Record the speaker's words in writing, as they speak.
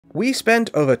We spent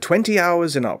over 20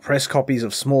 hours in our press copies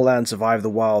of Smalland Survive the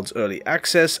Wild's early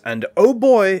access, and oh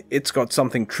boy, it's got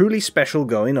something truly special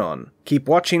going on. Keep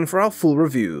watching for our full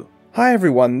review. Hi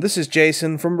everyone, this is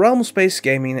Jason from Realm Space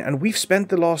Gaming, and we've spent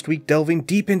the last week delving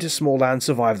deep into Smalland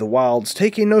Survive the Wilds,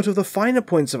 taking note of the finer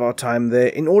points of our time there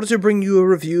in order to bring you a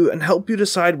review and help you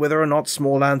decide whether or not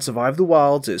Smalland Survive the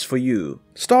Wilds is for you.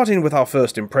 Starting with our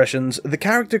first impressions, the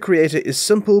character creator is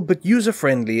simple but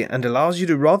user-friendly and allows you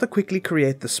to rather quickly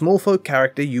create the smallfolk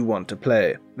character you want to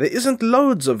play. There isn't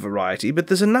loads of variety, but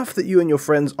there's enough that you and your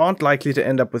friends aren't likely to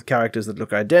end up with characters that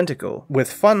look identical,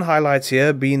 with fun highlights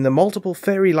here being the multiple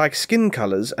fairy-like skin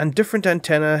colours and different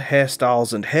antenna,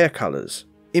 hairstyles and hair colours.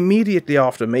 Immediately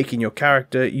after making your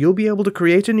character, you'll be able to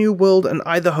create a new world and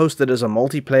either host it as a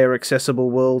multiplayer accessible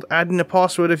world, add in a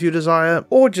password if you desire,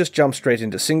 or just jump straight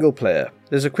into single player.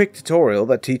 There's a quick tutorial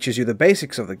that teaches you the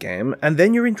basics of the game, and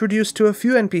then you're introduced to a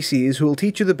few NPCs who will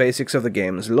teach you the basics of the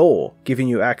game's lore, giving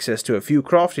you access to a few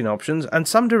crafting options and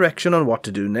some direction on what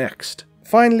to do next.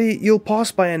 Finally, you'll pass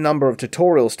by a number of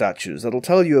tutorial statues that'll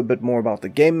tell you a bit more about the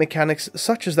game mechanics,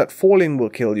 such as that falling will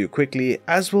kill you quickly,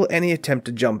 as will any attempt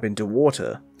to jump into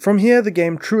water. From here, the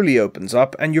game truly opens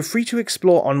up, and you're free to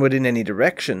explore onward in any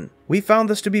direction. We found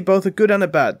this to be both a good and a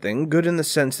bad thing, good in the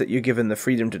sense that you're given the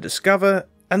freedom to discover,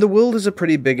 and the world is a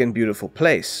pretty big and beautiful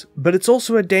place. But it's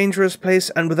also a dangerous place,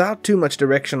 and without too much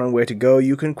direction on where to go,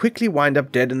 you can quickly wind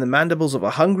up dead in the mandibles of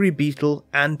a hungry beetle,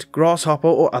 ant, grasshopper,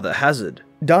 or other hazard.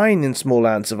 Dying in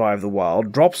Smalland Survive the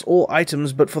Wild drops all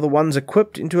items but for the ones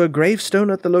equipped into a gravestone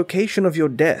at the location of your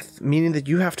death, meaning that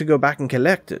you have to go back and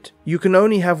collect it. You can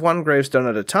only have one gravestone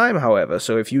at a time, however,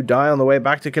 so if you die on the way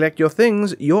back to collect your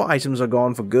things, your items are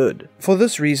gone for good. For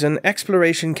this reason,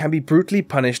 exploration can be brutally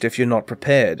punished if you're not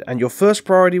prepared, and your first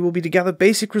priority will be to gather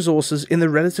basic resources in the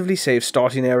relatively safe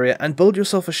starting area and build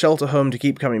yourself a shelter home to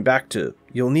keep coming back to.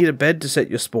 You'll need a bed to set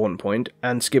your spawn point,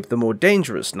 and skip the more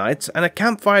dangerous nights, and a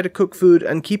campfire to cook food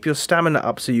and keep your stamina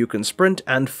up so you can sprint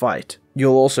and fight.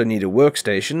 You'll also need a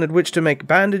workstation at which to make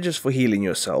bandages for healing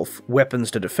yourself,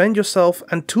 weapons to defend yourself,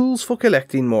 and tools for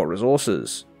collecting more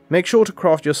resources. Make sure to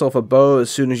craft yourself a bow as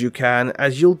soon as you can,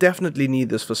 as you'll definitely need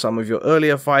this for some of your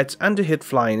earlier fights and to hit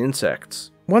flying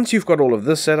insects. Once you've got all of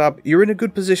this set up, you're in a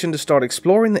good position to start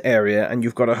exploring the area, and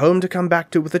you've got a home to come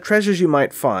back to with the treasures you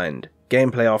might find.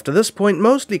 Gameplay after this point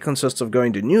mostly consists of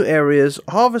going to new areas,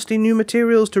 harvesting new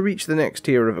materials to reach the next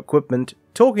tier of equipment,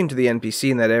 talking to the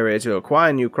NPC in that area to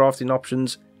acquire new crafting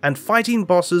options, and fighting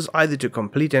bosses either to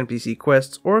complete NPC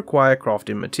quests or acquire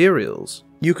crafting materials.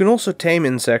 You can also tame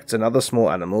insects and other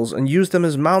small animals and use them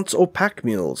as mounts or pack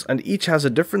mules, and each has a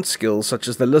different skill, such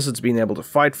as the lizards being able to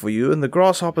fight for you and the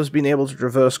grasshoppers being able to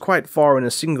traverse quite far in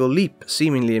a single leap,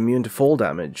 seemingly immune to fall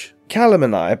damage. Callum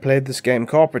and I played this game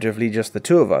cooperatively, just the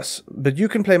two of us, but you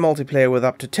can play multiplayer with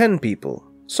up to 10 people.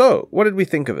 So, what did we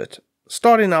think of it?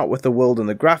 Starting out with the world and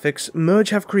the graphics,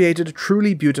 Merge have created a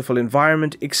truly beautiful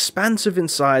environment, expansive in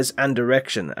size and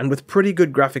direction, and with pretty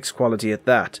good graphics quality at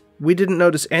that. We didn't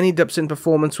notice any dips in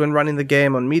performance when running the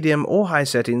game on medium or high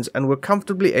settings, and were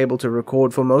comfortably able to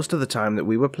record for most of the time that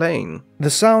we were playing. The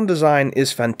sound design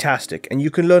is fantastic, and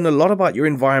you can learn a lot about your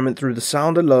environment through the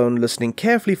sound alone, listening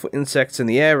carefully for insects in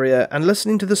the area, and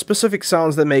listening to the specific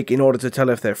sounds they make in order to tell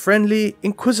if they're friendly,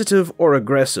 inquisitive, or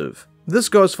aggressive. This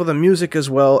goes for the music as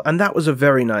well, and that was a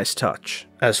very nice touch.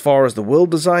 As far as the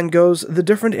world design goes, the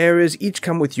different areas each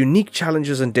come with unique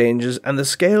challenges and dangers, and the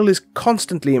scale is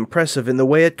constantly impressive in the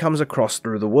way it comes across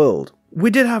through the world. We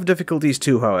did have difficulties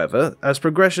too, however, as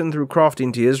progression through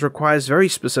crafting tiers requires very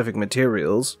specific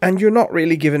materials, and you're not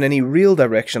really given any real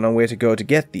direction on where to go to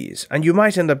get these, and you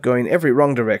might end up going every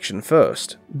wrong direction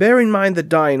first. Bear in mind that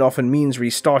dying often means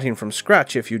restarting from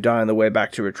scratch if you die on the way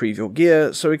back to retrieve your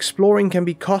gear, so exploring can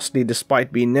be costly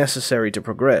despite being necessary to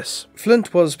progress.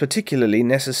 Flint was particularly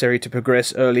necessary to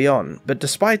progress early on, but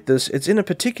despite this, it's in a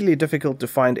particularly difficult to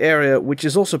find area, which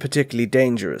is also particularly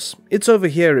dangerous. It's over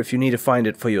here if you need to find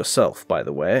it for yourself, by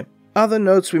the way. Other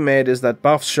notes we made is that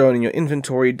buffs shown in your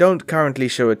inventory don't currently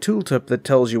show a tooltip that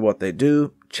tells you what they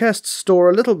do, chests store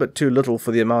a little bit too little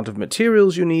for the amount of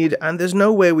materials you need, and there's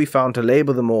no way we found to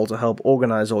label them all to help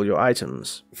organize all your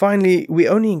items. Finally, we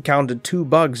only encountered 2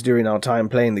 bugs during our time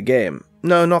playing the game.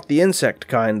 No, not the insect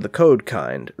kind, the code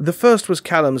kind. The first was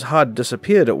Callum's HUD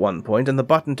disappeared at one point and the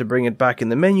button to bring it back in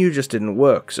the menu just didn't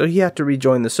work, so he had to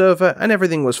rejoin the server and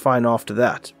everything was fine after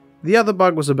that. The other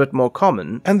bug was a bit more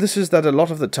common, and this is that a lot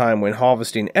of the time when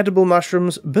harvesting edible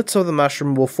mushrooms, bits of the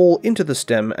mushroom will fall into the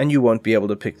stem and you won't be able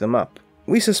to pick them up.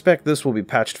 We suspect this will be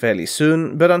patched fairly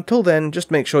soon, but until then,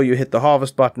 just make sure you hit the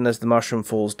harvest button as the mushroom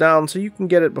falls down so you can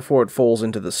get it before it falls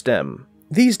into the stem.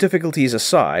 These difficulties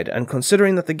aside, and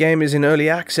considering that the game is in early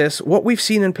access, what we've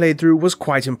seen and played through was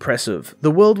quite impressive.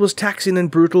 The world was taxing and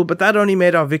brutal, but that only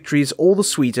made our victories all the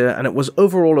sweeter, and it was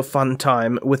overall a fun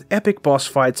time, with epic boss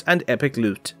fights and epic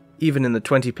loot. Even in the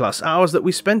 20 plus hours that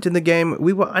we spent in the game,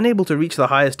 we were unable to reach the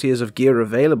highest tiers of gear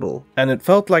available, and it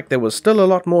felt like there was still a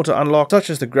lot more to unlock, such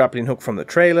as the grappling hook from the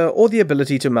trailer, or the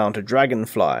ability to mount a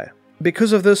dragonfly.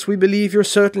 Because of this, we believe you're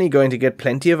certainly going to get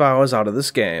plenty of hours out of this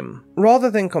game.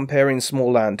 Rather than comparing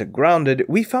Smalland to Grounded,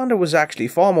 we found it was actually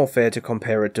far more fair to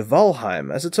compare it to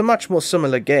Valheim, as it's a much more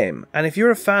similar game, and if you're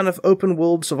a fan of open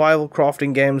world survival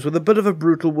crafting games with a bit of a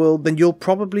brutal world, then you'll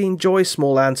probably enjoy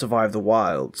Smalland Survive the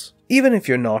Wilds. Even if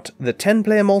you're not, the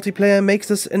 10-player multiplayer makes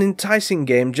this an enticing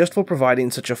game just for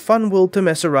providing such a fun world to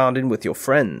mess around in with your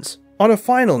friends. On a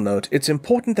final note, it's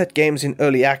important that games in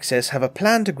early access have a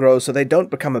plan to grow so they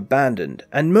don't become abandoned,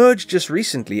 and Merge just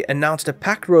recently announced a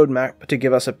packed roadmap to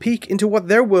give us a peek into what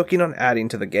they're working on adding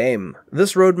to the game.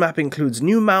 This roadmap includes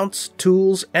new mounts,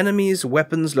 tools, enemies,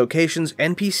 weapons, locations,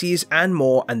 NPCs, and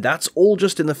more, and that's all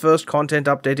just in the first content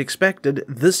update expected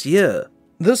this year.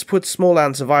 This puts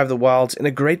Smalland Survive the Wilds in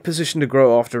a great position to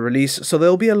grow after release, so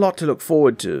there'll be a lot to look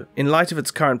forward to. In light of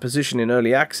its current position in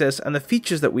early access and the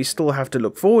features that we still have to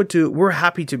look forward to, we're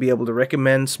happy to be able to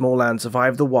recommend Smalland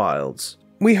Survive the Wilds.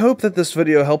 We hope that this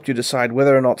video helped you decide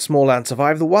whether or not Smalland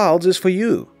Survive the Wilds is for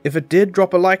you. If it did,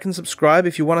 drop a like and subscribe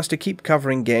if you want us to keep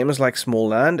covering games like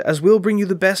Smalland, as we'll bring you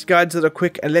the best guides that are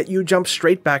quick and let you jump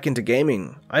straight back into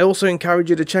gaming. I also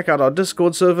encourage you to check out our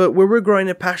Discord server, where we're growing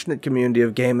a passionate community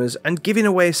of gamers and giving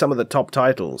away some of the top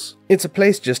titles. It's a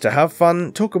place just to have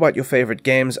fun, talk about your favorite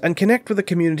games, and connect with the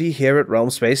community here at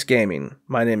Realm Space Gaming.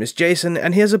 My name is Jason,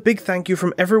 and here's a big thank you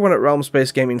from everyone at Realm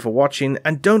Space Gaming for watching,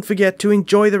 and don't forget to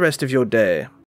enjoy the rest of your day.